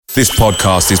This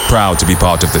podcast is proud to be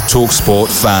part of the TalkSport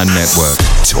Fan Network.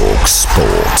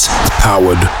 TalkSport.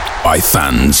 Powered by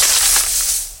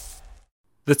fans.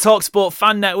 The TalkSport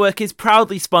Fan Network is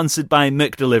proudly sponsored by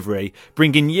McDelivery,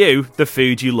 bringing you the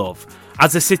food you love.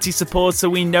 As a City supporter,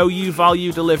 we know you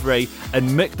value delivery, and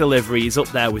McDelivery is up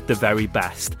there with the very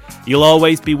best. You'll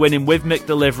always be winning with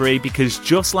McDelivery because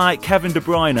just like Kevin De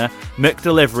Bruyne,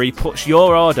 McDelivery puts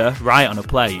your order right on a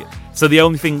plate. So the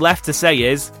only thing left to say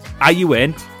is, are you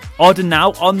in? Order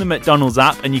now on the McDonald's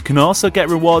app, and you can also get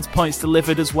rewards points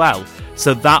delivered as well.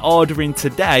 So that ordering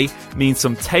today means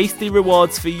some tasty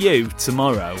rewards for you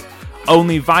tomorrow.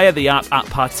 Only via the app at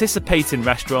participating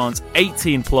restaurants,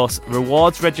 18 plus,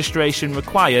 rewards registration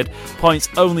required, points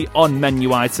only on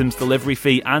menu items, delivery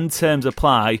fee and terms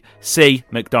apply. See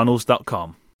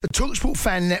mcdonalds.com. The TalkSport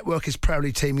Fan Network is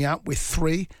proudly teaming up with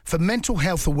 3 for Mental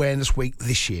Health Awareness Week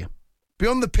this year.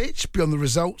 Beyond the pitch, beyond the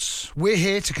results, we're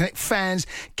here to connect fans,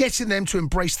 getting them to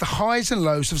embrace the highs and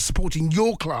lows of supporting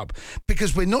your club,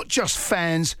 because we're not just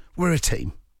fans, we're a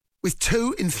team. With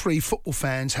 2 in 3 football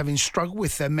fans having struggled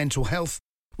with their mental health,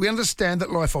 we understand that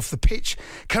life off the pitch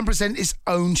can present its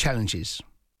own challenges.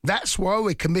 That's why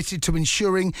we're committed to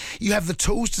ensuring you have the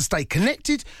tools to stay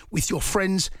connected with your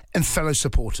friends and fellow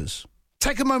supporters.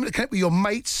 Take a moment to connect with your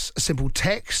mates. A simple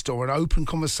text or an open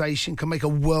conversation can make a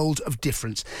world of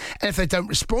difference. And if they don't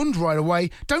respond right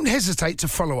away, don't hesitate to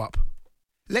follow up.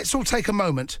 Let's all take a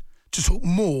moment to talk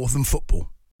more than football.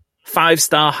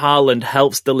 5-star Haaland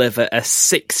helps deliver a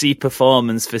 6-0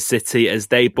 performance for City as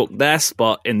they book their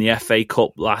spot in the FA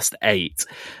Cup last 8.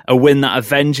 A win that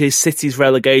avenges City's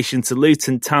relegation to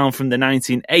Luton Town from the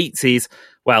 1980s.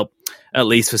 Well, at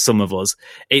least for some of us.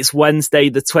 It's Wednesday,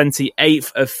 the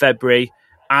 28th of February.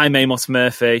 I'm Amos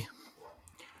Murphy.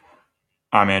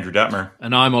 I'm Andrew Detmer.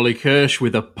 And I'm Ollie Kirsch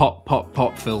with a pop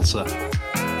filter.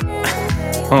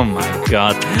 Oh my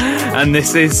God. And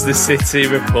this is the City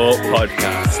Report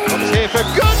podcast. It's here for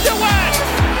Gundogan!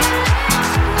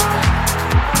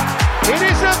 It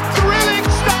is a thrilling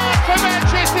start for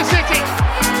Manchester City.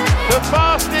 The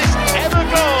fastest ever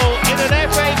goal in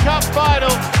an FA Cup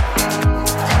final.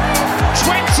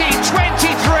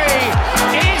 2023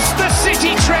 is the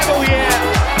City treble year.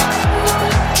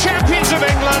 Champions of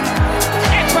England,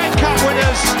 FA Cup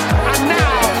winners, and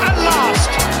now, at last,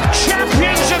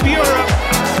 champions of Europe.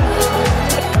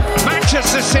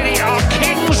 Manchester City are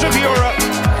kings of Europe.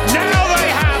 Now they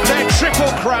have their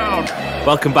triple crown.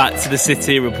 Welcome back to the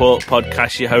City Report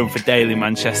podcast, your home for daily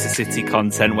Manchester City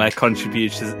content where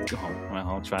contributors... Oh, well,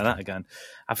 I'll try that again.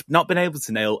 I've not been able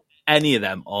to nail any of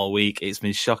them all week. It's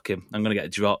been shocking. I'm going to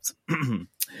get dropped.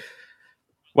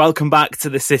 Welcome back to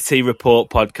the City Report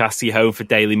podcast, your home for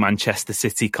daily Manchester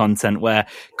City content where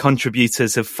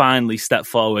contributors have finally stepped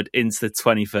forward into the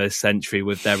 21st century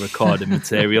with their recording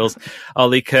materials.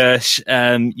 Ollie Kirsch,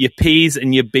 your P's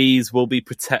and your B's will be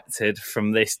protected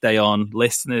from this day on.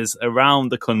 Listeners around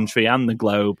the country and the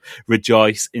globe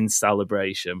rejoice in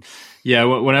celebration. Yeah,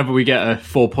 whenever we get a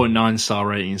 4.9 star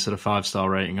rating instead of 5-star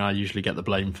rating, I usually get the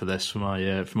blame for this, for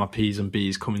my P's and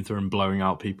B's coming through and blowing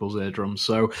out people's eardrums.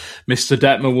 So Mr.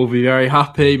 Detmer will be very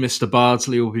happy, Mr.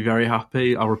 Bardsley will be very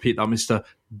happy. I'll repeat that, Mr.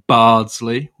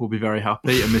 Bardsley will be very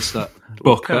happy, and Mr.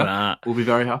 Booker will be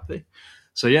very happy.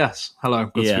 So yes, hello,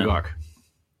 good to be back.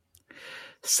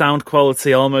 Sound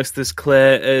quality almost as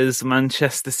clear as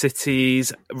Manchester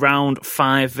City's round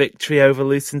 5 victory over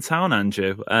Luton Town,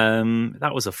 Andrew.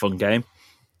 That was a fun game.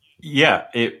 Yeah,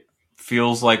 it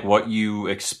feels like what you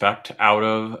expect out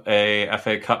of a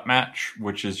FA Cup match,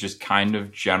 which is just kind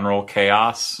of general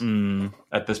chaos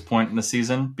at this point in the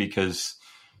season, because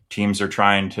teams are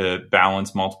trying to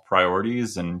balance multiple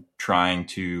priorities and trying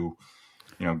to,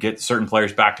 get certain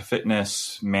players back to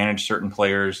fitness, manage certain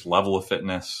players' level of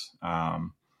fitness.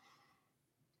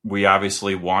 We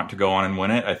obviously want to go on and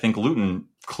win it. I think Luton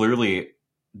clearly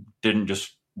didn't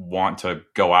just want to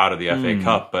go out of the FA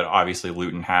Cup, but obviously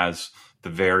Luton has the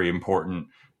very important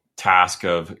task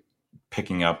of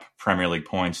picking up Premier League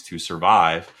points to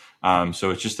survive. So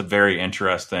it's just a very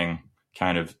interesting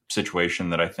kind of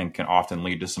situation that I think can often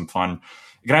lead to some fun.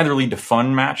 It can either lead to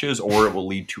fun matches or it will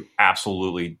lead to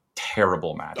absolutely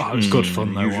terrible matches. Oh, it was good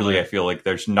fun though. Usually I feel like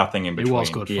there's nothing in between. It was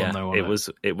good fun though.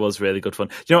 It was really good fun.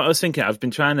 Do you know what I was thinking? I've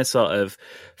been trying to sort of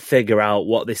figure out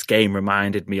what this game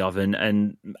reminded me of,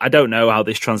 and I don't know how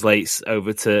this translates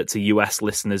over to US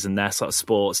listeners and their sort of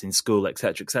sports in school,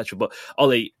 etc., etc. But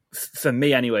Ollie, for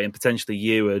me anyway, and potentially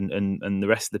you and the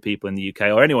rest of the people in the UK,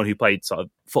 or anyone who played sort of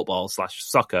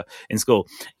football/soccer in school,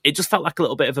 it just felt like a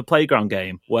little bit of a playground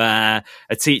game where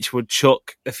a teacher would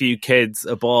chuck a few kids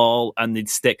a ball and they'd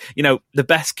stick, the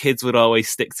best kids would always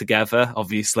stick together.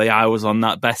 Obviously, I was on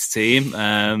that best team,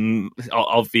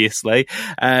 obviously.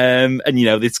 And,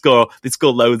 they'd score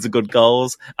loads of good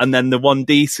goals. And then the one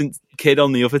decent kid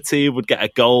on the other team would get a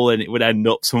goal and it would end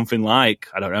up something like,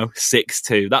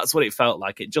 6-2. That's what it felt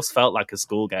like. It just felt like a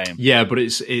school game. Yeah, but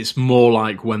it's more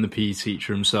like when the PE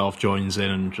teacher himself joins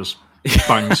in and just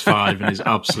bangs 5 and is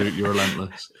absolutely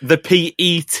relentless. The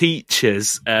PE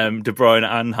teachers, De Bruyne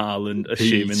and Haaland,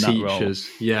 assuming that role.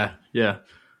 Yeah.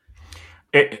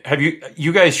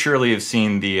 You guys surely have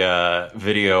seen the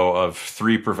video of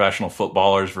 3 professional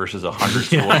footballers versus 100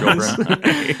 school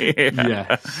children.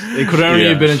 Yeah. It could only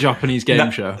have been a Japanese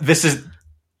game show. This is...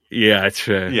 Yeah,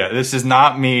 true. Yeah, this is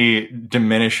not me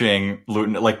diminishing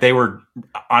Luton. Like, they were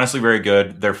honestly very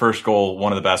good. Their first goal,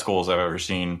 one of the best goals I've ever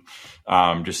seen.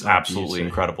 Just absolutely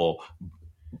incredible.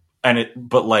 But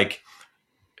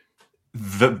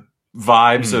the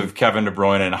vibes of Kevin De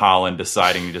Bruyne and Haaland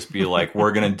deciding to just be like,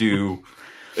 we're going to do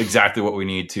exactly what we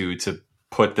need to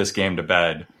put this game to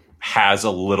bed has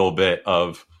a little bit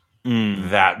of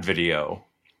that video.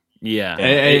 Yeah.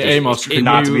 Amos,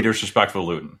 not to be disrespectful to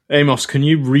Luton. Amos, can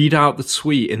you read out the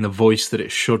tweet in the voice that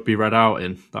it should be read out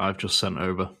in that I've just sent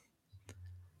over?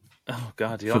 Oh,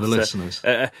 God. For the listeners.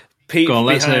 Pete, go on,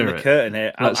 let's behind hear the it. curtain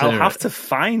here. I'll have to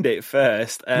find it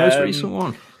first. Most recent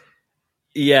one.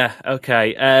 Yeah,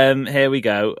 okay. Here we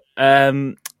go.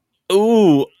 I'm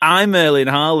Erling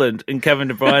Haaland and Kevin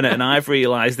De Bruyne, and I've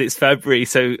realised it's February,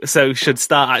 so should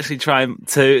start actually trying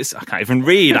to... I can't even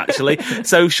read, actually.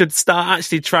 So should start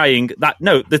actually trying... that.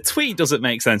 No, the tweet doesn't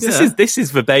make sense. Yeah. This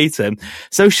is verbatim.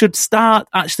 So should start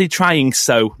actually trying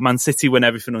so Man City win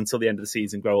everything until the end of the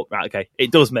season, grow up. Right, okay.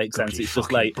 It does make sense. It's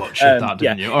just late. Butchered that,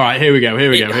 didn't you? All right, here we go.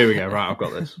 Right, I've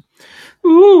got this.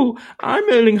 I'm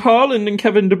Erling Haaland and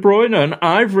Kevin De Bruyne, and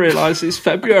I've realised it's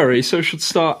February, so should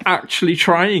start actually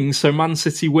trying so Man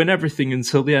City win everything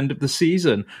until the end of the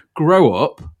season. Grow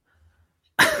up.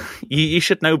 You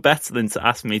should know better than to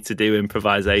ask me to do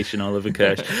improvisation, Oliver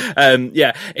Kirsch.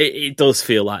 It does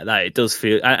feel like that. It does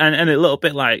feel, and a little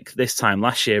bit like this time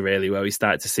last year, really, where we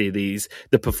started to see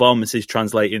the performances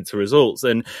translate into results.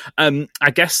 And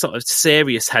I guess sort of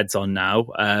serious heads on now.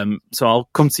 So I'll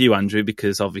come to you, Andrew,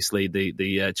 because obviously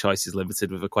the choice is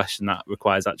limited with a question that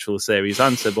requires actual serious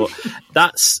answer. But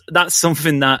that's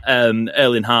something that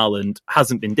Erling Haaland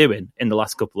hasn't been doing in the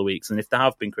last couple of weeks. And if there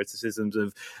have been criticisms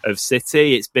of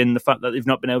City, it's been the fact that they've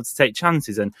not been able to take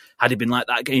chances. And had it been like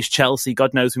that against Chelsea,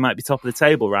 God knows we might be top of the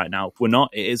table right now. We're not.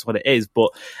 It is what it is.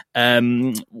 But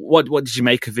what did you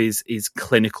make of his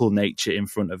clinical nature in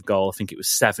front of goal? I think it was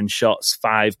 7 shots,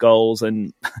 5 goals.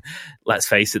 And let's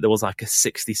face it, there was like a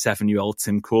 67-year-old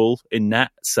Tim Krul in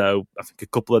net. So I think a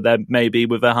couple of them, maybe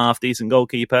with a half-decent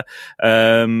goalkeeper,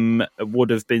 would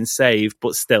have been saved.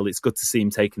 But still, it's good to see him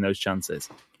taking those chances.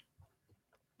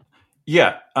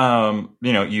 Yeah,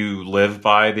 you live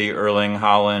by the Erling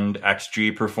Haaland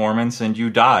XG performance and you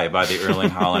die by the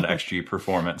Erling Haaland XG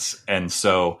performance. And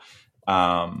so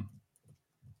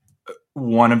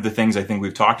one of the things I think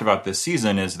we've talked about this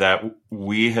season is that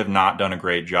we have not done a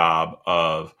great job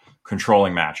of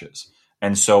controlling matches.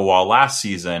 And so while last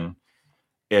season,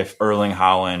 if Erling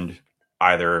Haaland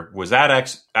either was at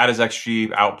his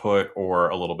XG output or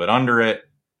a little bit under it,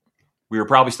 we were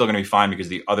probably still going to be fine because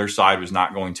the other side was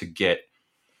not going to get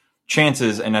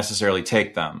chances and necessarily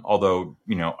take them. Although,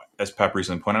 as Pep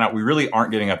recently pointed out, we really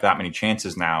aren't giving up that many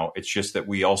chances now. It's just that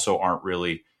we also aren't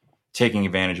really taking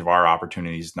advantage of our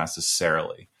opportunities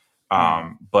necessarily.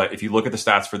 But if you look at the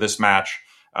stats for this match,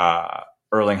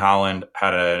 Erling Haaland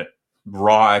had a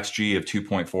raw XG of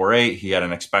 2.48. He had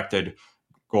an expected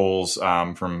goals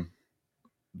from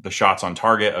the shots on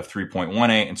target of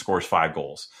 3.18 and scores 5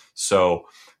 goals. So,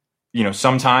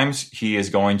 sometimes he is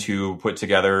going to put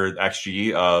together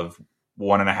XG of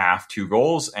 1.5, 2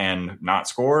 goals and not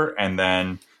score. And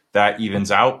then that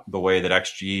evens out the way that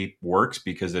XG works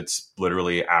because it's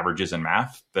literally averages and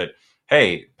math that,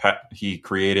 hey, he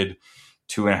created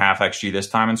 2.5 XG this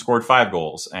time and scored 5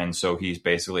 goals. And so he's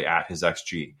basically at his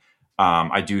XG.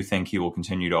 I do think he will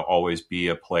continue to always be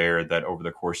a player that over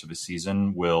the course of a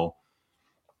season will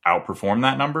outperform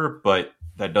that number, but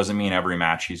that doesn't mean every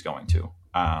match he's going to.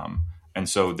 And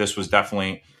so this was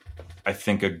definitely, I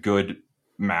think, a good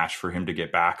match for him to get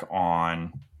back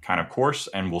on kind of course,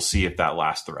 and we'll see if that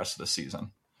lasts the rest of the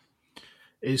season.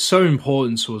 It's so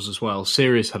important to us as well.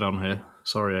 Serious head on here.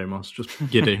 Sorry, Amos, just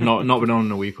giddy. not been on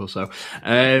in a week or so.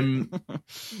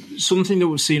 Something that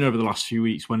we've seen over the last few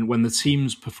weeks, when the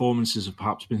team's performances have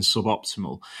perhaps been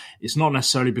suboptimal, it's not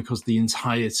necessarily because the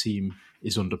entire team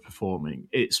is underperforming.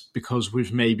 It's because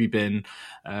we've maybe been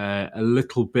a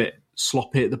little bit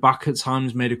sloppy at the back at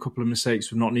times, made a couple of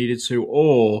mistakes we've not needed to,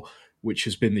 or, which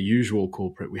has been the usual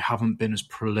culprit, we haven't been as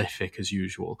prolific as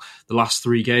usual. The last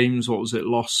 3 games, what was it?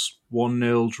 Lost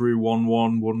 1-0, drew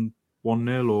 1-1,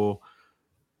 1-0, or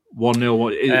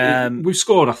 1-0. We've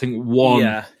scored, I think,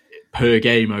 one per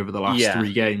game over the last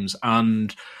 3 games,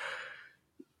 and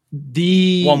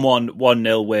the 1-1,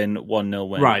 1-0 win, 1-0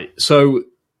 win. Right. So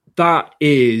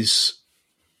that's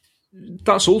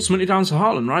ultimately down to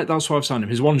Haaland, right? That's why I've signed him.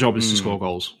 His one job is to score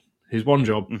goals. His one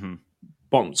job,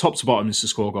 top to bottom, is to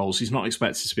score goals. He's not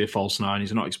expected to be a false nine.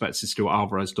 He's not expected to do what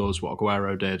Alvarez does, what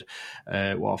Aguero did,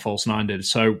 what a false nine did.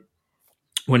 So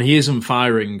when he isn't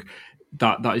firing,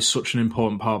 that is such an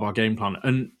important part of our game plan.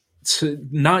 And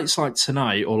nights like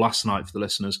tonight, or last night for the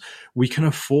listeners, we can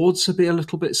afford to be a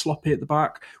little bit sloppy at the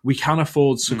back. We can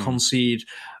afford to concede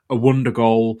a wonder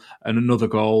goal and another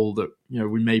goal that, you know,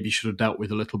 we maybe should have dealt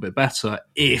with a little bit better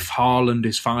if Haaland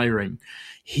is firing.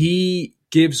 He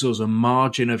gives us a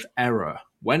margin of error.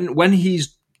 When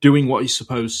he's doing what he's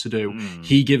supposed to do,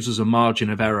 he gives us a margin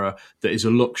of error that is a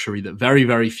luxury that very,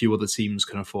 very few other teams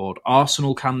can afford.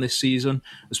 Arsenal can this season,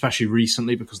 especially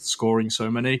recently because they're scoring so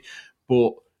many.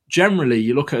 But generally,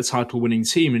 you look at a title-winning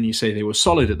team and you say they were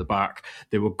solid at the back,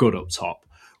 they were good up top.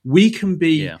 We can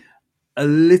be a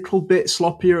little bit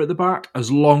sloppier at the back as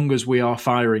long as we are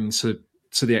firing to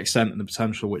the extent and the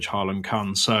potential which Haaland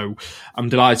can. So I'm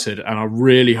delighted, and I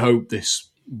really hope this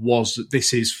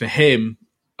is for him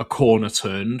a corner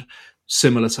turned,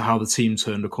 similar to how the team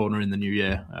turned a corner in the new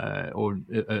year or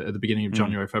at the beginning of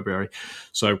January, February.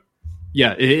 So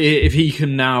yeah, if he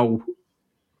can now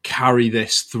carry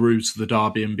this through to the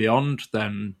derby and beyond,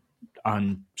 then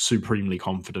I'm supremely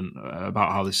confident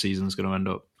about how this season is going to end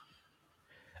up.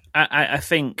 I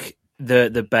think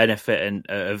the benefit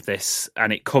of this,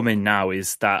 and it coming now,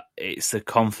 is that it's a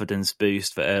confidence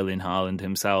boost for Erling Haaland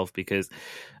himself, because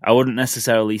I wouldn't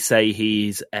necessarily say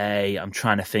he's I'm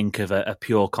trying to think of a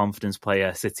pure confidence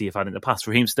player City have had in the past.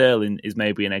 Raheem Sterling is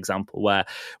maybe an example where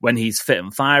when he's fit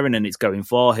and firing and it's going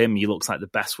for him, he looks like the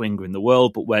best winger in the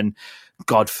world. But when,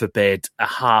 God forbid, a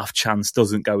half chance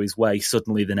doesn't go his way,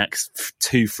 suddenly the next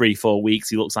 2, 3, 4 weeks,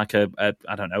 he looks like a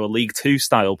League Two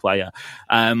style player.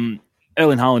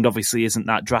 Erling Haaland obviously isn't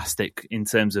that drastic in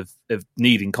terms of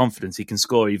needing confidence. He can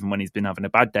score even when he's been having a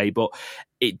bad day, but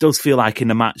it does feel like in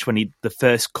the match when the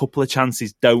first couple of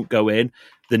chances don't go in,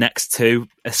 the next 2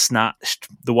 are snatched.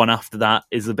 The one after that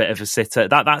is a bit of a sitter.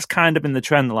 That's kind of been the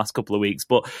trend the last couple of weeks.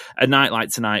 But a night like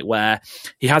tonight where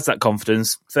he has that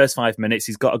confidence, first 5 minutes,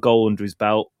 he's got a goal under his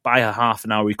belt. By a half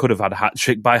an hour, he could have had a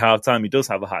hat-trick. By half-time, he does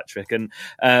have a hat-trick. And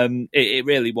it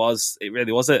really was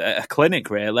a clinic,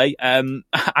 really.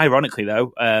 Ironically,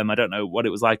 though, I don't know what it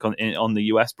was like on the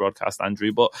US broadcast,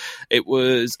 Andrew, but it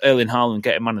was Erling Haaland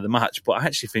getting man of the match. But I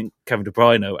actually think Kevin De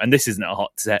Bruyne, and this isn't a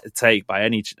hot take by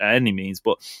any means,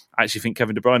 but I actually think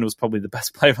Kevin De Bruyne was probably the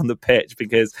best player on the pitch,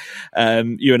 because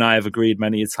you and I have agreed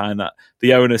many a time that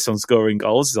the onus on scoring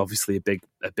goals is obviously a big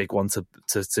one to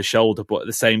shoulder, but at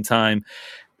the same time,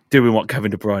 doing what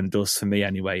Kevin De Bruyne does, for me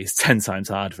anyway, is 10 times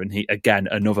harder. And again,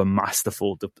 another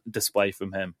masterful display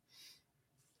from him.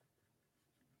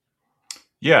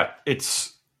 Yeah,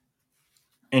 it's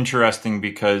interesting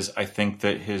because I think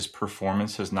that his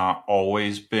performance has not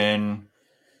always been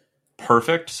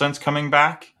perfect since coming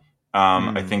back.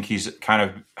 I think he's kind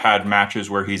of had matches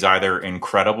where he's either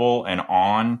incredible and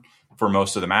on for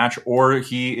most of the match, or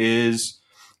he is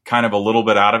kind of a little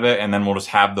bit out of it, and then we'll just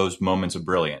have those moments of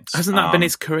brilliance. Hasn't that been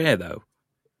his career, though?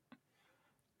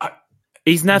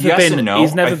 He's never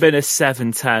been a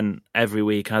 7-10 every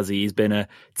week, has he? He's been a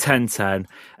 10-10,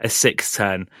 a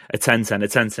 6-10, a 10-10, a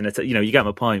 10-10. You get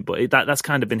my point, but that's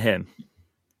kind of been him.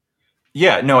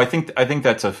 Yeah, no, I think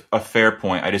that's a fair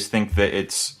point. I just think that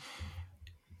it's,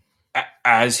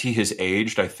 as he has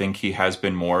aged, I think he has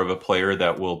been more of a player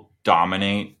that will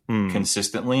dominate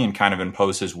consistently and kind of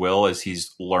impose his will as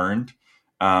he's learned.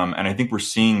 And I think we're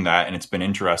seeing that, and it's been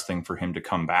interesting for him to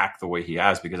come back the way he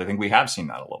has, because I think we have seen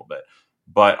that a little bit.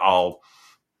 But I'll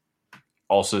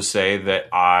also say that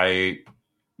I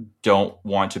don't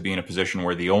want to be in a position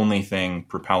where the only thing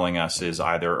propelling us is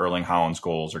either Erling Haaland's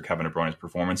goals or Kevin De Bruyne's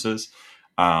performances.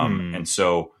 And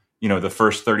so, the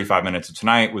first 35 minutes of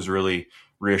tonight was really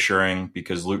reassuring,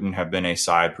 because Luton have been a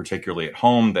side, particularly at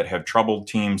home, that have troubled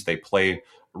teams. They play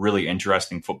really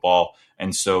interesting football.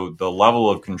 And so the level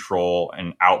of control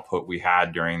and output we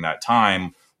had during that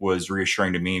time was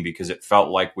reassuring to me, because it felt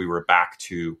like we were back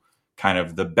to kind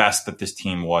of the best that this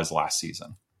team was last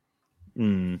season.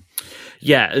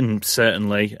 Yeah, and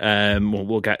certainly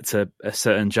we'll get to a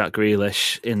certain Jack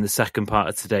Grealish in the second part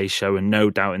of today's show, and no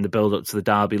doubt in the build-up to the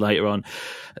derby later on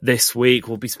this week.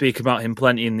 We'll be speaking about him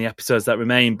plenty in the episodes that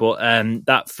remain, but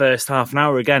that first half an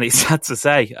hour, again, it's sad to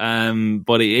say,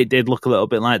 but it did look a little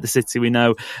bit like the City we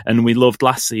know and we loved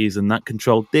last season. That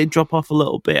control did drop off a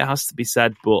little bit, it has to be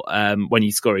said, but when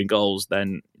you're scoring goals,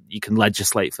 then you can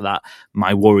legislate for that.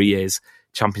 My worry is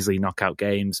Champions League knockout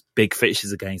games, big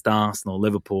fixtures against Arsenal,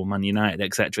 Liverpool, Man United,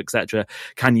 etc., etc.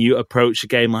 Can you approach a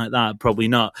game like that? Probably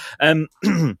not.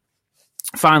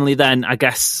 Finally, then, I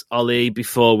guess, Ollie,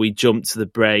 before we jump to the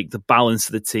break, the balance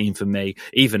of the team for me,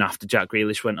 even after Jack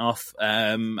Grealish went off,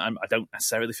 I don't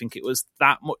necessarily think it was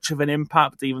that much of an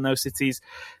impact, even though City's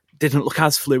didn't look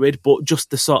as fluid, but just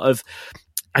the sort of,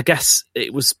 I guess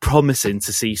it was promising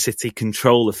to see City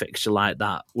control a fixture like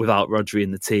that without Rodri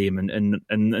in the team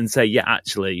and say, yeah,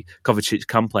 actually, Kovacic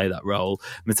can play that role.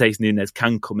 Matheus Nunes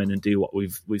can come in and do what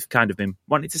we've kind of been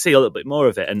wanting to see a little bit more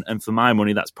of it. And for my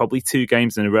money, that's probably 2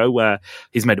 games in a row where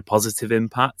he's made a positive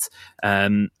impact.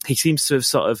 He seems to have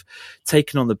sort of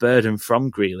taken on the burden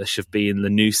from Grealish of being the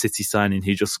new City signing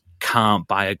who just can't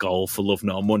buy a goal for love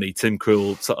nor money. Tim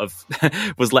Krul sort of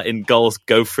was letting goals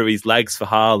go through his legs for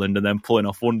Haaland and then pulling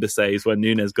off wonder saves when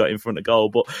Nunes got in front of goal.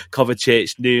 But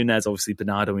Kovacic, Nunes, obviously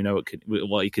Bernardo, we know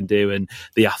what he can do, and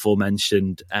the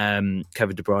aforementioned Kevin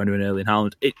De Bruyne and Erling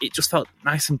Haaland. It just felt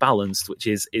nice and balanced, which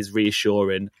is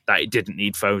reassuring that it didn't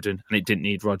need Foden and it didn't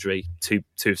need Rodri, two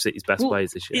of City's best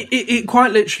players this year. It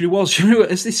quite literally was. You know,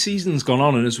 as this season's gone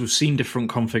on and as we've seen different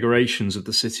configurations of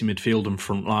the City midfield and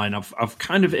front line, I've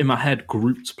kind of in my head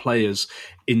grouped players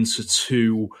into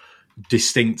 2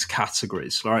 distinct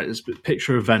categories. Right, there's a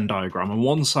picture of a Venn diagram. On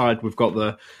one side, we've got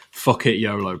the fuck it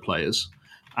YOLO players,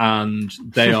 and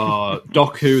they are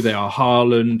Doku, they are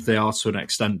Haaland, they are to an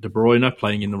extent De Bruyne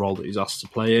playing in the role that he's asked to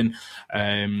play in.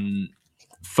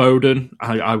 Foden,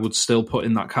 I would still put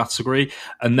in that category.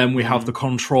 And then we have the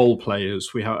control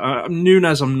players. We have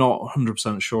Nunes, I'm not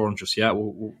 100% sure on just yet.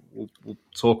 We'll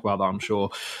talk about that, I'm sure.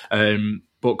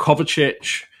 But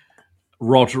Kovacic,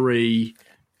 Rodri,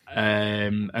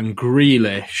 and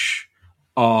Grealish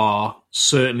are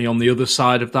certainly on the other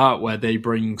side of that, where they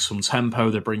bring some tempo,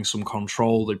 they bring some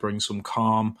control, they bring some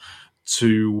calm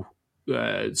to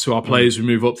our players who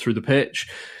move up through the pitch.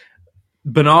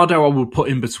 Bernardo, I would put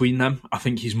in between them. I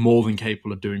think he's more than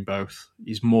capable of doing both.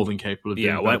 He's more than capable of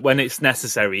doing both. Yeah, when it's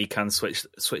necessary, he can switch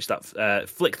that,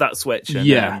 flick that switch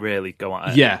and really go at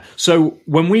it. Yeah, so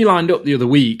when we lined up the other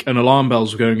week and alarm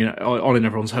bells were going on in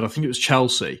everyone's head, I think it was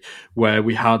Chelsea, where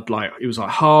we had it was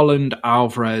like Haaland,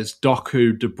 Alvarez,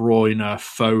 Doku, De Bruyne,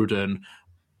 Foden,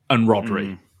 and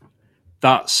Rodri.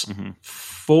 That's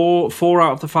 4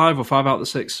 out of the 5 or 5 out of the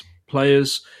 6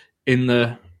 players in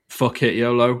the fuck it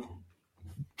YOLO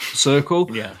circle,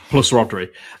 plus Rodri.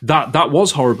 That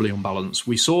was horribly unbalanced.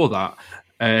 We saw that.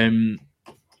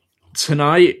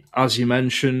 Tonight, as you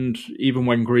mentioned, even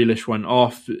when Grealish went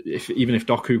off, even if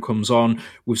Doku comes on,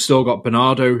 we've still got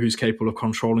Bernardo, who's capable of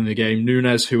controlling the game,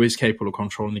 Nunes, who is capable of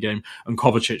controlling the game, and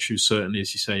Kovacic, who certainly,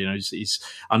 as you say, he's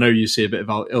I know you see a bit of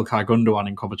Ilkay Gundogan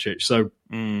in Kovacic, so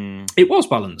it was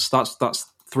balanced. That's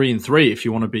 3 and 3 if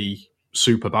you want to be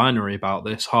super binary about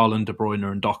this. Haaland, De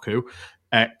Bruyne, and Doku,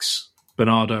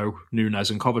 Bernardo,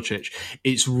 Nunes, and Kovacic.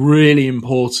 It's really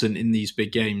important in these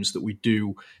big games that we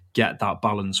do get that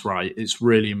balance right. It's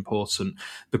really important.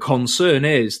 The concern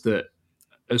is that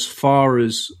as far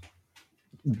as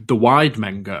the wide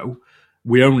men go,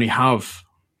 we only have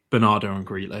Bernardo and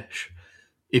Grealish.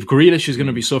 If Grealish is going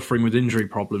to be suffering with injury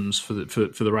problems for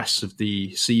the rest of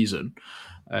the season,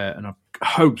 and I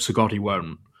hope to God he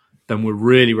won't, then we're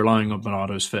really relying on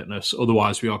Bernardo's fitness.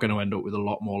 Otherwise, we are going to end up with a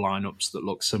lot more lineups that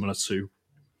look similar to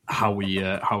how we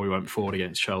went forward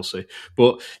against Chelsea.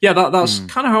 But yeah, that's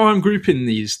kind of how I'm grouping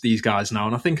these guys now.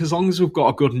 And I think as long as we've got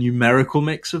a good numerical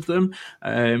mix of them,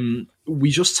 we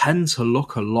just tend to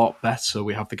look a lot better.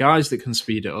 We have the guys that can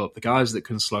speed it up, the guys that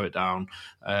can slow it down,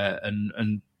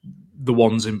 and the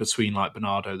ones in between like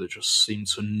Bernardo that just seem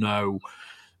to know.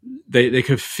 They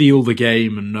could feel the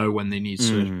game and know when they need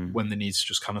to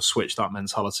just kind of switch that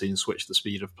mentality and switch the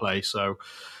speed of play. So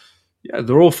yeah,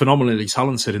 they're all phenomenally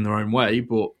talented in their own way,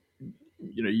 but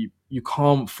you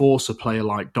can't force a player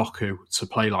like Doku to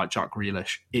play like Jack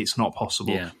Grealish. It's not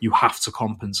possible. Yeah. You have to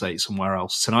compensate somewhere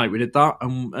else. Tonight we did that,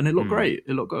 and it looked great.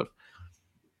 It looked good.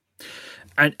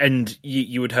 And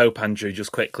you would hope, Andrew,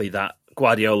 just quickly, that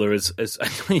Guardiola, as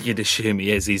you'd assume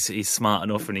he is, he's smart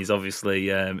enough and he's obviously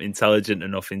intelligent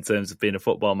enough in terms of being a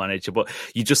football manager. But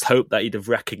you just hope that he'd have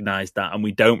recognised that, and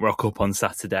we don't rock up on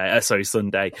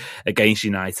Sunday against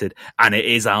United, and it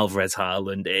is Alvarez,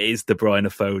 Haaland, it is De Bruyne,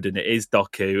 Foden, it is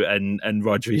Doku, and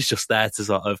Rodri's just there to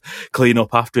sort of clean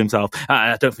up after himself.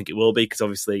 I don't think it will be, because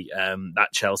obviously that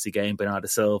Chelsea game, Bernardo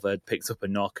Silva picked up a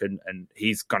knock, and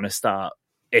he's going to start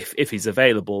if he's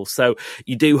available. So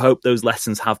you do hope those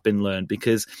lessons have been learned,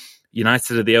 because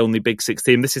United are the only Big Six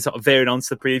team. This is sort of veering on to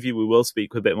the preview. We will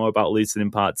speak a bit more about Luton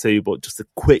in part 2, but just a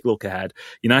quick look ahead.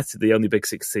 United are the only Big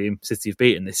Six team City have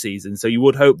beaten this season. So you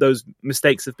would hope those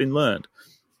mistakes have been learned.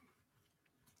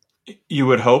 You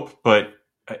would hope, but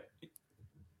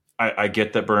I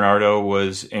get that Bernardo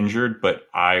was injured, but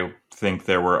I think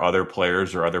there were other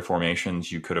players or other formations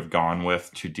you could have gone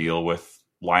with to deal with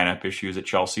lineup issues at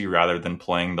Chelsea rather than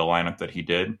playing the lineup that he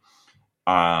did.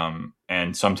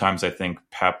 And sometimes I think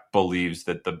Pep believes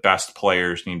that the best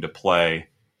players need to play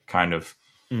kind of.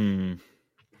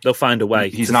 They'll find a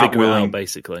way. He's to not figure willing, it out,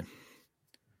 basically.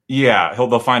 Yeah,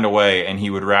 they'll find a way, and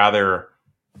he would rather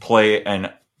play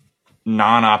an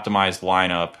non-optimized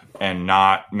lineup and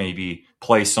not maybe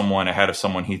play someone ahead of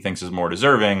someone he thinks is more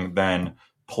deserving than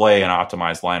play an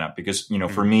optimized lineup. Because,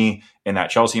 for me in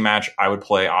that Chelsea match, I would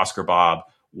play Oscar Bob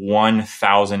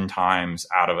 1,000 times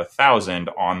out of 1,000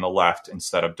 on the left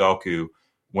instead of Doku,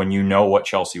 when you know what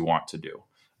Chelsea want to do.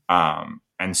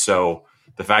 And so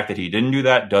the fact that he didn't do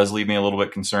that does leave me a little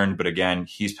bit concerned. But again,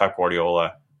 he's Pep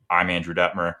Guardiola. I'm Andrew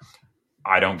Detmer.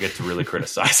 I don't get to really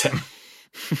criticize him.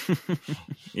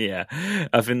 Yeah,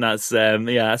 I think that's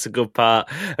a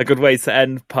good way to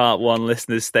end part 1.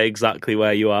 Listeners, stay exactly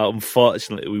where you are.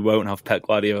 Unfortunately, we won't have Pep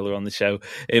Guardiola on the show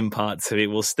in part 2. It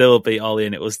will still be Ollie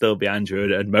and it will still be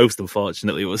Andrew, and most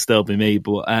unfortunately it will still be me,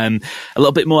 but a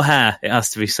little bit more hair, it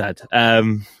has to be said.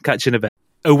 Catch you in a bit.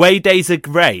 Away days are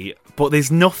great, but there's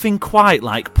nothing quite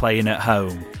like playing at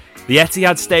home. The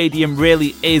Etihad Stadium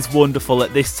really is wonderful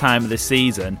at this time of the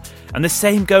season, and the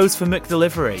same goes for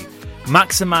McDelivery.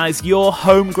 Maximise your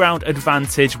home ground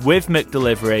advantage with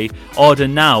McDelivery. Order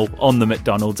now on the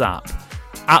McDonald's app.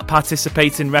 At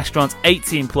participating restaurants,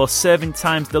 18 plus, serving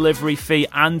times, delivery fee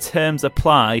and terms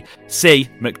apply. See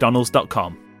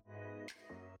mcdonalds.com.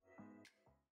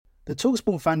 The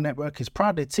TalkSport Fan Network is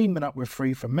proudly teaming up with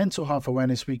Free for Mental Health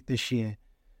Awareness Week this year.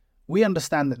 We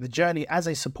understand that the journey as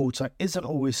a supporter isn't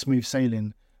always smooth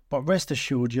sailing, but rest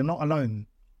assured you're not alone.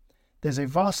 There's a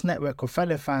vast network of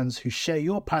fellow fans who share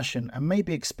your passion and may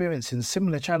be experiencing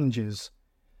similar challenges.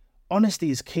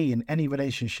 Honesty is key in any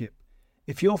relationship.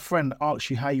 If your friend asks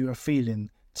you how you are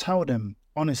feeling, tell them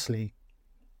honestly.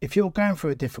 If you're going through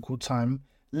a difficult time,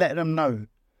 let them know.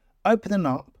 Opening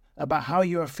up about how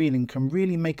you are feeling can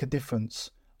really make a difference.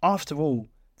 After all,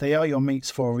 they are your mates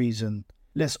for a reason.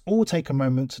 Let's all take a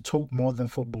moment to talk more than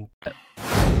football.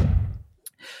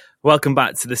 Welcome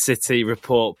back to the City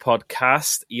Report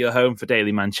podcast, your home for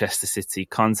daily Manchester City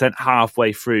content.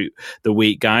 Halfway through the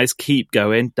week, guys. Keep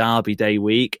going. Derby Day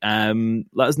week. Let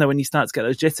us know when you start to get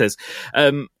those jitters.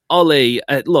 Ollie,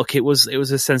 look, it was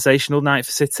a sensational night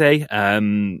for City.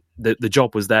 The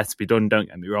job was there to be done. Don't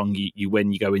get me wrong. You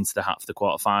win, you go into the half of the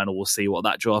quarter final. We'll see what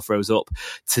that draw throws up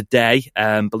today.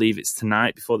 Believe it's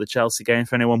tonight before the Chelsea game,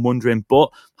 for anyone wondering. But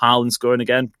Haaland scoring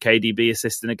again, KDB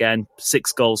assisting again,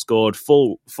 6 goals scored,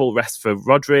 full rest for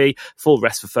Rodri, full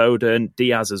rest for Foden,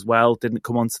 Diaz as well. Didn't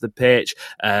come onto the pitch.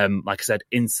 Like I said,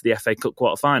 into the FA Cup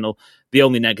quarter final. The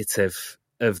only negative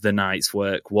of the night's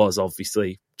work was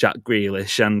obviously Jack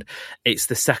Grealish, and it's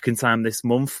the second time this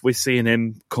month we've seen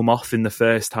him come off in the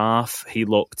first half. He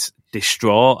looked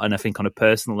distraught, and I think on a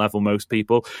personal level, most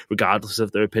people, regardless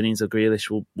of their opinions of Grealish,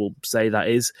 will say that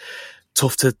is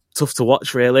tough to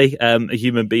watch, really. A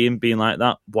human being being like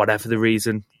that, whatever the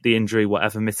reason, the injury,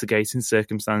 whatever mitigating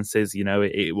circumstances,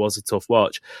 it was a tough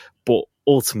watch. But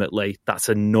ultimately, that's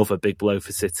another big blow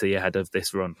for City ahead of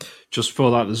this run. Just for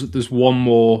that, there's one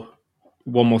more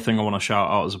thing I want to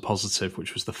shout out as a positive,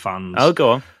 which was the fans. Oh,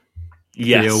 go on.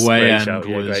 Yes, the away great end shout.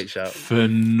 was great shout.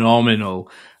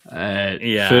 Phenomenal.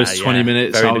 First 20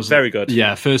 minutes, very good.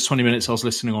 Yeah, first 20 minutes I was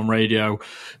listening on radio.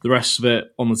 The rest of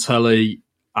it on the telly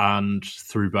and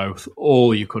through both.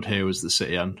 All you could hear was the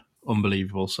City end.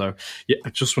 Unbelievable. So yeah,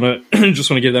 I just want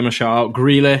to give them a shout out.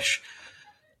 Grealish,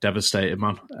 devastated,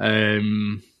 man.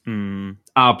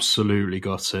 Absolutely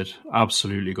gutted.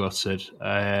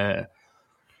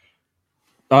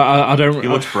 I don't. He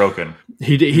looks broken.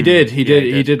 He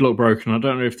did look broken. I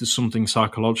don't know if there's something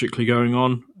psychologically going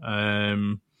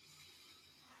on.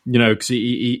 Because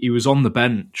he was on the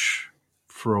bench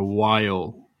for a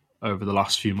while over the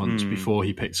last few months before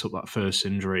he picked up that first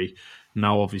injury.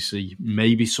 Now, obviously,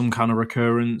 maybe some kind of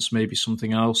recurrence, maybe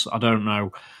something else. I don't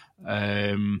know.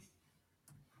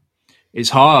 It's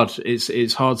hard.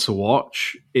 It's hard to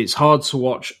watch. It's hard to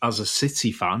watch as a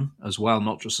City fan as well,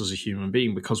 not just as a human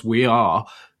being, because we are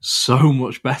so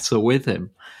much better with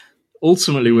him.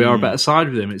 Ultimately, we are a better side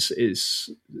with him. It's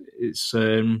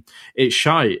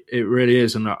shite. It really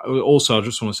is. And also, I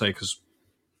just want to say, because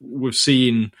we've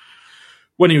seen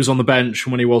when he was on the bench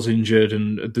and when he was injured,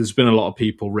 and there's been a lot of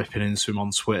people ripping into him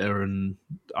on Twitter, and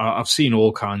I've seen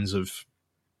all kinds of,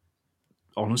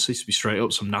 honestly, to be straight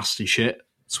up, some nasty shit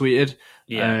tweeted.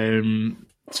 Yeah.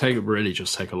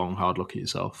 Just take a long, hard look at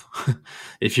yourself.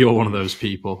 If you're one of those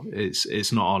people,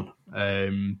 it's not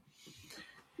on.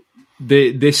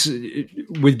 This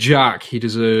with Jack,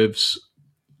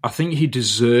 I think he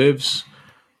deserves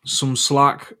some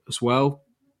slack as well,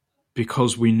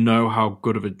 because we know how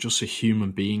good of just a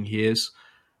human being he is.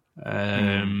 Does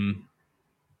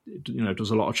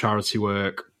a lot of charity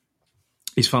work.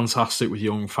 He's fantastic with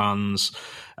young fans,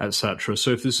 etc.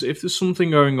 So if there's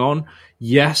something going on,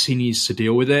 yes, he needs to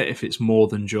deal with it. If it's more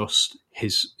than just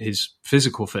his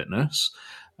physical fitness,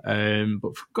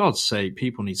 but for God's sake,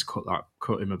 people need to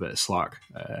cut him a bit of slack.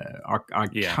 I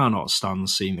cannot stand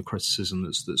seeing the criticism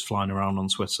that's flying around on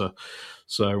Twitter.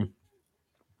 So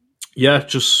yeah,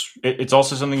 it's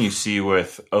also something you see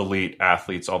with elite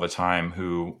athletes all the time,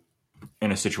 who,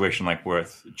 in a situation like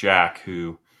with Jack,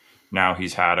 who now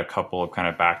he's had a couple of kind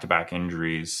of back-to-back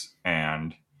injuries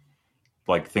and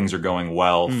like things are going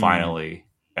well finally,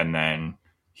 and then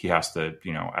he has to,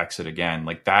 exit again.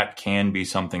 Like that can be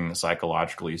something that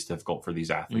psychologically is difficult for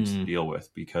these athletes to deal with,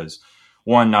 because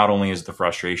one, not only is the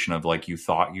frustration of like, you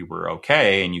thought you were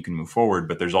okay and you can move forward,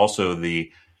 but there's also the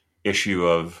issue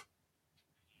of,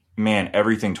 man,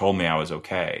 everything told me I was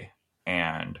okay,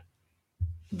 and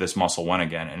this muscle went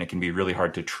again, and it can be really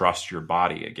hard to trust your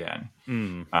body again.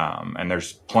 And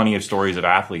there's plenty of stories of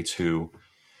athletes who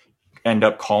end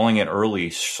up calling it early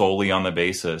solely on the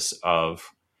basis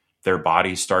of their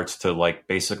body starts to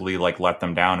basically let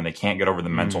them down, and they can't get over the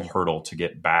mental hurdle to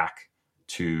get back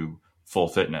to full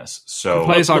fitness. So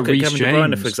players like Reece James,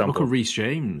 Bruyne, for example. Look at Reece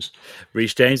James.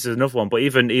 Reece James is another one, but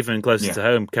even closer to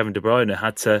home, Kevin De Bruyne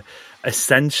had to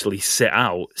essentially sit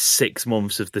out 6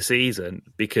 months of the season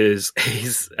because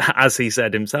as he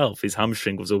said himself, his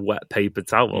hamstring was a wet paper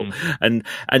towel. And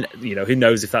who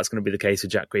knows if that's going to be the case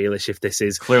with Jack Grealish, if this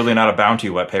is clearly not a Bounty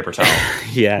wet paper towel.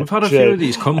 Yeah, we've had a few of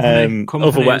these company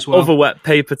as well. Other wet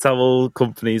paper towel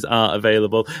companies are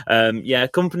available.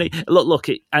 Company. Look.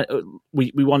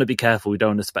 We want to be careful. We don't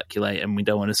want to speculate, and we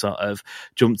don't want to sort of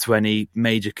jump to any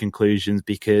major conclusions,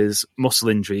 because muscle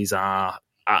injuries are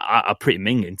pretty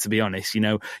minging, to be honest.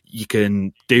 You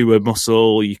can do a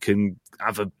muscle, you can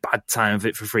have a bad time of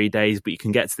it for 3 days, but you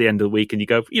can get to the end of the week and you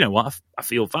go, you know what, I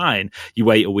feel fine. You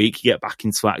wait a week, you get back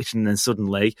into action, and then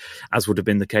suddenly, as would have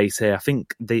been the case here, I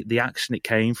think the action it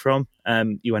came from,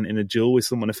 you went in a duel with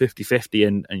someone a 50-50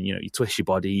 and you twist your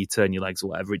body, you turn your legs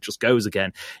or whatever, it just goes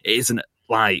again. It isn't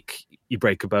like you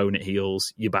break a bone, it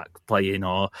heals, you're back playing,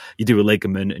 or you do a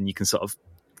ligament and you can sort of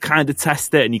kind of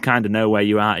test it and you kind of know where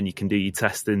you're at and you can do your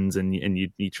testings and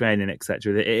your training,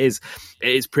 etc. It is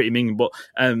pretty minging, but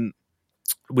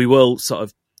we will sort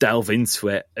of delve into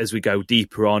it as we go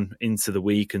deeper on into the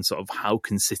week and sort of how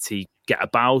can City get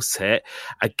about it.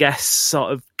 I guess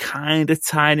sort of kind of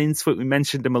tying into it, we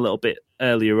mentioned him a little bit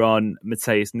earlier on,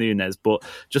 Matheus Nunes, but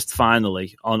just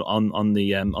finally on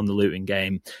the Luton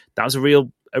game, that was a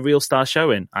real star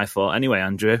showing, I thought. Anyway,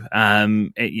 Andrew, I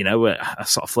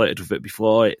sort of flirted with it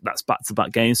before. That's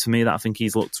back-to-back games for me that I think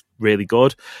he's looked really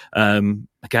good. Again,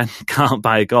 can't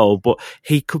buy a goal, but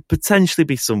he could potentially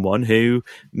be someone who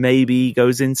maybe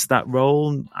goes into that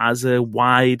role as a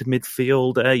wide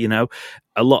midfielder.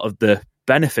 A lot of the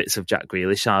benefits of Jack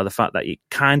Grealish are the fact that he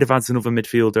kind of adds another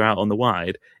midfielder out on the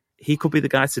wide. He could be the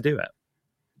guy to do it.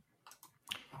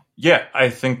 Yeah, I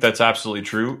think that's absolutely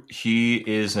true. He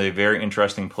is a very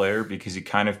interesting player because he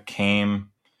kind of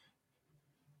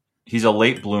he's a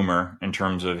late bloomer in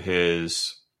terms of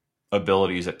his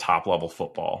abilities at top level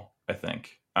football, I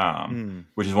think,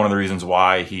 which is one of the reasons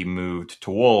why he moved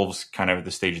to Wolves kind of at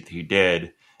the stage that he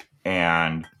did.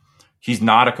 And he's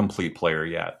not a complete player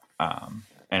yet. And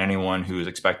anyone who is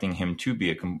expecting him to be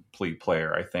a complete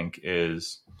player, I think,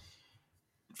 is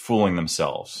fooling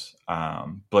themselves.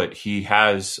 But he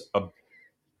has a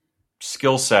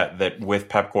skill set that with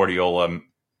Pep Guardiola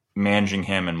managing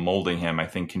him and molding him, I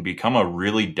think can become a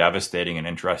really devastating and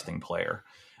interesting player.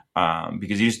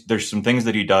 Because there's some things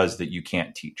that he does that you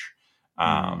can't teach.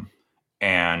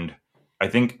 And I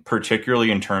think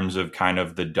particularly in terms of kind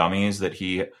of the dummies that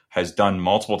he has done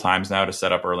multiple times now to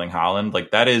set up Erling Haaland,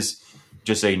 like that is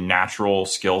just a natural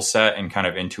skill set and kind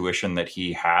of intuition that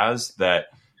he has that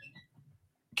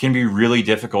can be really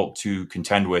difficult to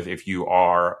contend with if you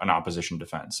are an opposition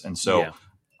defense. And so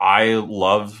I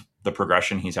love the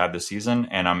progression he's had this season,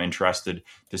 and I'm interested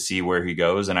to see where he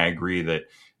goes. And I agree that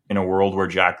in a world where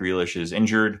Jack Grealish is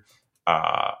injured,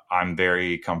 I'm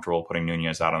very comfortable putting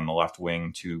Nunez out on the left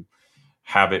wing to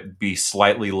have it be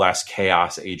slightly less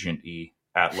chaos agent-y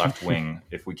at left wing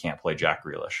if we can't play Jack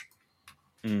Grealish.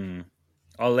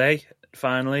 Ole,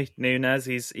 finally, Nunez,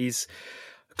 he's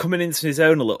coming into his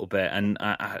own a little bit, and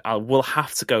I will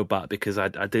have to go back because I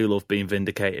do love being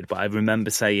vindicated, but I remember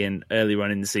saying earlier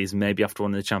on in the season, maybe after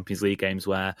one of the Champions League games,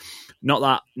 where not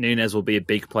that Nunez will be a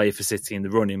big player for City in the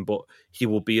running, but he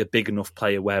will be a big enough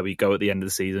player where we go at the end of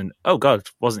the season, oh God,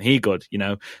 wasn't he good? You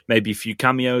know, maybe a few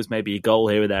cameos, maybe a goal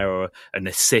here or there, or an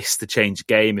assist to change the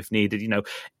game if needed. You know,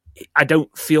 I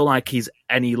don't feel like he's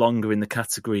any longer in the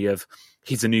category of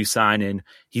he's a new signing,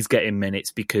 he's getting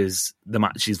minutes because the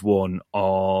match is won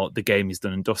or the game is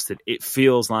done and dusted. It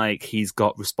feels like he's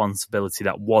got responsibility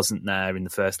that wasn't there in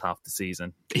the first half of the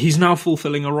season. He's now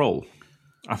fulfilling a role,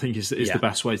 I think is the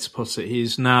best way to put it.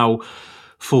 He's now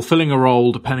fulfilling a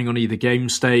role depending on either game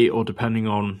state or depending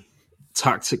on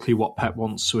tactically what Pep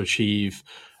wants to achieve.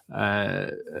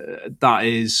 That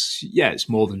is, it's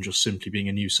more than just simply being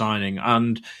a new signing.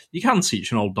 And you can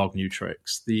teach an old dog new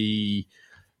tricks.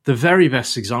 The very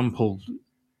best example,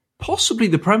 possibly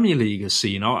the Premier League has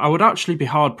seen. I would actually be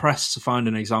hard-pressed to find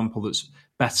an example that's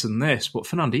better than this, but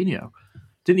Fernandinho.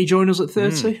 Didn't he join us at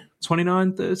 30?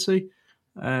 29, 30? He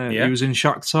was in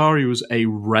Shakhtar. He was a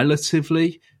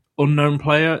relatively unknown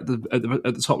player at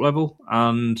the top level.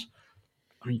 And,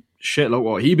 I mean, shit, look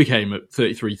what he became at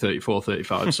 33, 34,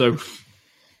 35. So...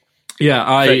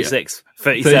 36,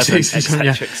 37,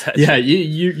 etc. Yeah,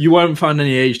 you won't find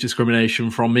any age discrimination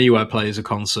from me where players are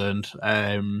concerned.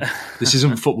 This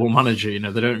isn't Football Manager,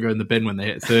 they don't go in the bin when they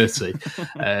hit 30.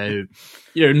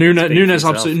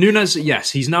 Nunez,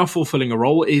 yes, he's now fulfilling a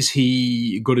role. Is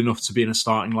he good enough to be in a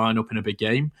starting lineup in a big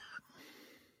game?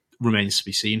 Remains to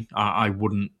be seen. I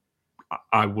wouldn't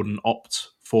opt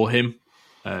for him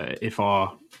if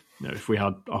we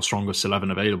had our strongest 11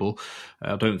 available.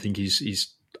 I don't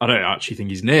actually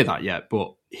think he's near that yet,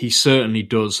 but he certainly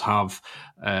does have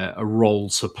a role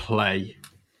to play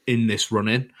in this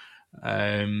run-in.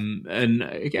 And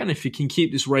again, if he can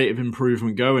keep this rate of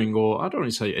improvement going, or I don't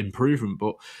want to say improvement,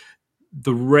 but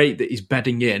the rate that he's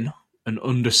bedding in and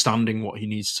understanding what he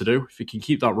needs to do, if he can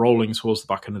keep that rolling towards the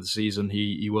back end of the season,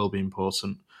 he will be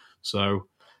important. So,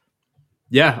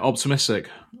 optimistic.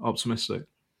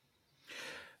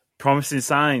 Promising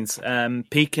signs,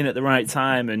 peaking at the right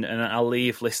time, and I'll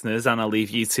leave listeners and I'll leave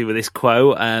you two with this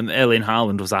quote. Erling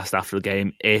Haaland was asked after the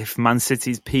game if Man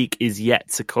City's peak is yet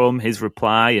to come. His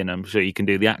reply, and I'm sure you can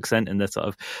do the accent and the sort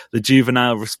of the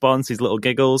juvenile response, his little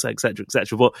giggles, etc.,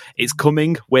 etc. But it's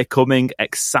coming, we're coming,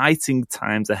 exciting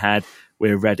times ahead,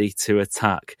 we're ready to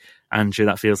attack. Andrew,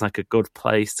 that feels like a good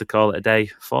place to call it a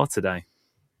day for today.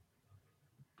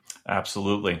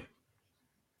 Absolutely.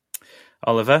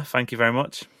 Oliver, thank you very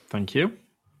much. Thank you.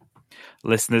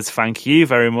 Listeners, thank you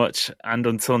very much. And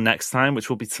until next time, which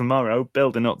will be tomorrow,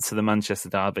 building up to the Manchester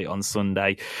Derby on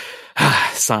Sunday.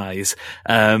 Sighs.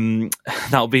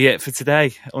 That'll be it for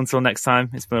today. Until next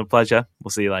time, it's been a pleasure. We'll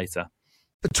see you later.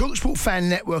 The TalkSport Fan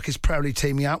Network is proudly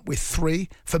teaming up with 3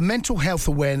 for Mental Health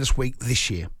Awareness Week this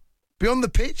year. Beyond the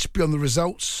pitch, beyond the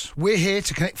results, we're here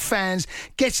to connect fans,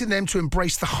 getting them to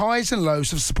embrace the highs and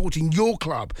lows of supporting your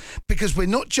club, because we're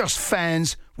not just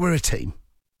fans, we're a team.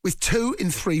 With 2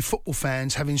 in 3 football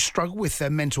fans having struggled with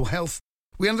their mental health,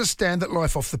 we understand that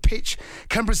life off the pitch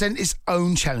can present its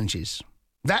own challenges.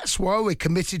 That's why we're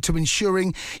committed to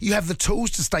ensuring you have the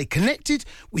tools to stay connected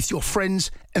with your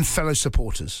friends and fellow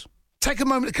supporters. Take a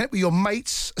moment to connect with your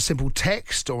mates. A simple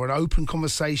text or an open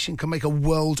conversation can make a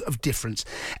world of difference.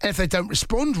 And if they don't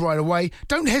respond right away,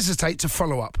 don't hesitate to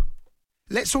follow up.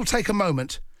 Let's all take a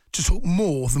moment to talk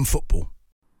more than football.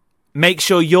 Make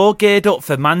sure you're geared up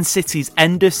for Man City's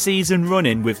end-of-season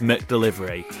run-in with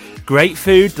McDelivery. Great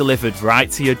food delivered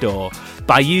right to your door.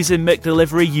 By using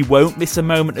McDelivery, you won't miss a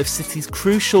moment of City's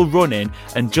crucial run-in,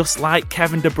 and just like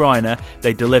Kevin De Bruyne,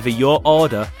 they deliver your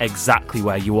order exactly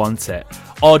where you want it.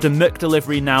 Order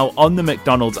McDelivery now on the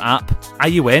McDonald's app. Are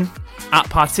you in? At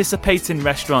participating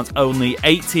restaurants only,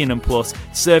 18 and plus,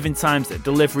 serving times,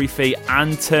 delivery fee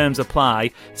and terms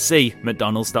apply. See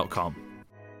mcdonalds.com.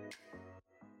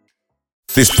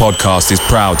 This podcast is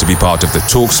proud to be part of the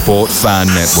TalkSport Fan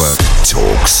Network.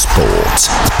 TalkSport.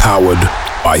 Powered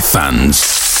by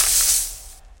fans.